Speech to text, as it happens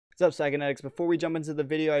What's up, Zyconetics? Before we jump into the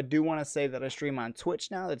video, I do want to say that I stream on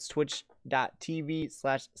Twitch now. That's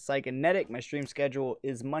twitch.tv/Zyconetic. My stream schedule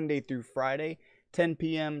is Monday through Friday, 10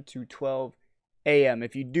 p.m. to 12 a.m.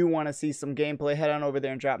 If you do want to see some gameplay, head on over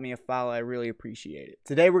there and drop me a follow. I really appreciate it.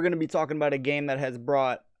 Today, we're going to be talking about a game that has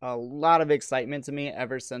brought a lot of excitement to me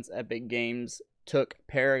ever since Epic Games took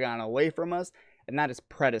Paragon away from us, and that is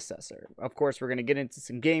Predecessor. Of course, we're going to get into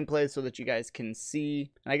some gameplay so that you guys can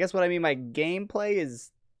see. And I guess what I mean by gameplay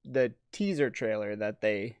is the teaser trailer that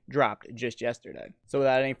they dropped just yesterday. So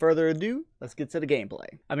without any further ado, let's get to the gameplay.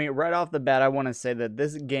 I mean, right off the bat, I want to say that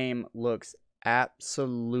this game looks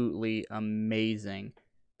absolutely amazing.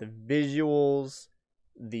 The visuals,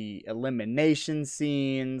 the elimination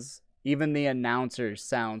scenes, even the announcer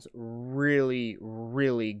sounds really,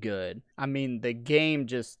 really good. I mean, the game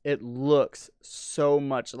just, it looks so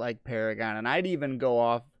much like Paragon, and I'd even go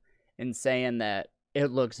off in saying that it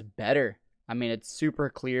looks better. I mean, it's super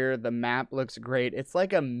clear. The map looks great. It's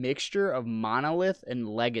like a mixture of Monolith and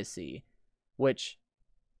Legacy, which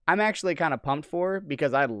I'm actually kind of pumped for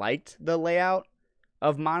because I liked the layout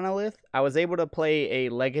of Monolith. I was able to play a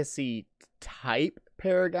Legacy type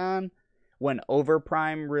Paragon when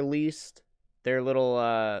Overprime released their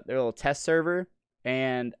little test server,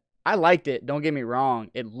 and I liked it. Don't get me wrong.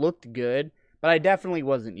 It looked good, but I definitely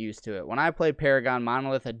wasn't used to it. When I played Paragon,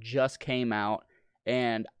 Monolith had just came out,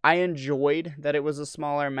 and I enjoyed that it was a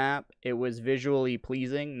smaller map. It was visually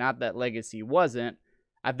pleasing. Not that Legacy wasn't.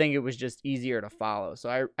 I think it was just easier to follow.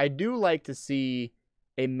 So I do like to see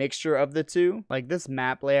a mixture of the two. Like, this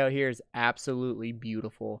map layout here is absolutely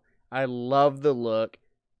beautiful. I love the look.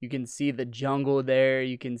 You can see the jungle there.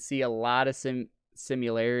 You can see a lot of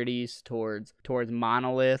similarities towards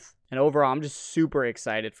Monolith. And overall, I'm just super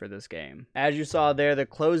excited for this game. As you saw there, the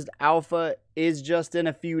closed alpha is just in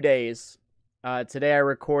a few days. Today I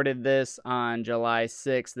recorded this on July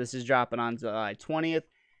 6th. This is dropping on July 20th.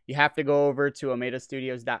 You have to go over to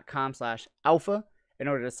omedastudios.com/alpha in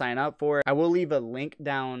order to sign up for it. I will leave a link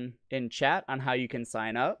down in chat on how you can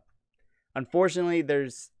sign up. Unfortunately,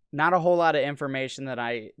 there's not a whole lot of information that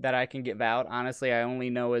I can give out. Honestly, I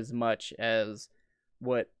only know as much as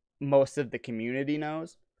what most of the community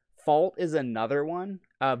knows. Fault is another one.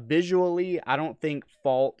 Visually, I don't think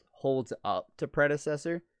Fault holds up to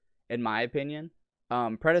Predecessor, in my opinion.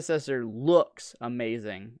 Predecessor looks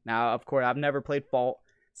amazing. Now, of course, I've never played Fault,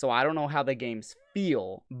 so I don't know how the games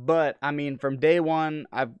feel. But, I mean, from day one,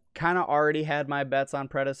 I've kind of already had my bets on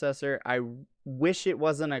Predecessor. I wish it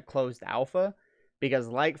wasn't a closed alpha, because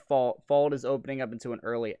like Fault is opening up into an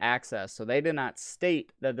early access. So they did not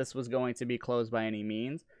state that this was going to be closed by any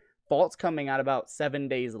means. Fault's coming out about 7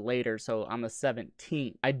 days later, so on the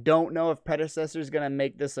 17th. I don't know if Predecessor is going to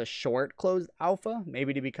make this a short closed alpha,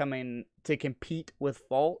 maybe to compete with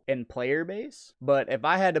Fault in player base. But if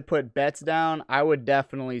I had to put bets down, I would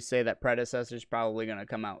definitely say that Predecessor is probably going to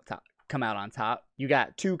come out on top. You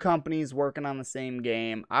got two companies working on the same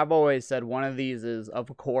game. I've always said one of these is,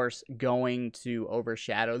 of course, going to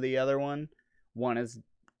overshadow the other one. One is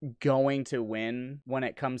going to win when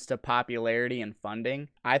it comes to popularity and funding.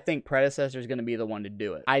 I think Predecessor is going to be the one to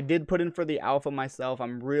do it. I did put in for the alpha myself.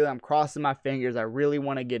 I'm crossing my fingers. I really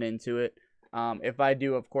want to get into it. If I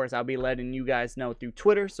do, of course, I'll be letting you guys know through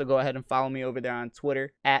Twitter. So go ahead and follow me over there on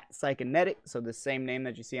Twitter @Zyconetic. So the same name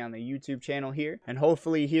that you see on the YouTube channel here. And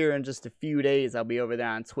hopefully here in just a few days, I'll be over there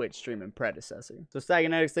on Twitch streaming Predecessor. So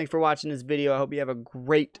Zyconetics, thanks for watching this video. I hope you have a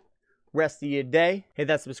great rest of your day. Hit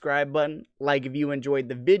that subscribe button, like if you enjoyed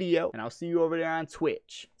the video, and I'll see you over there on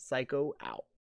Twitch. Psycho out.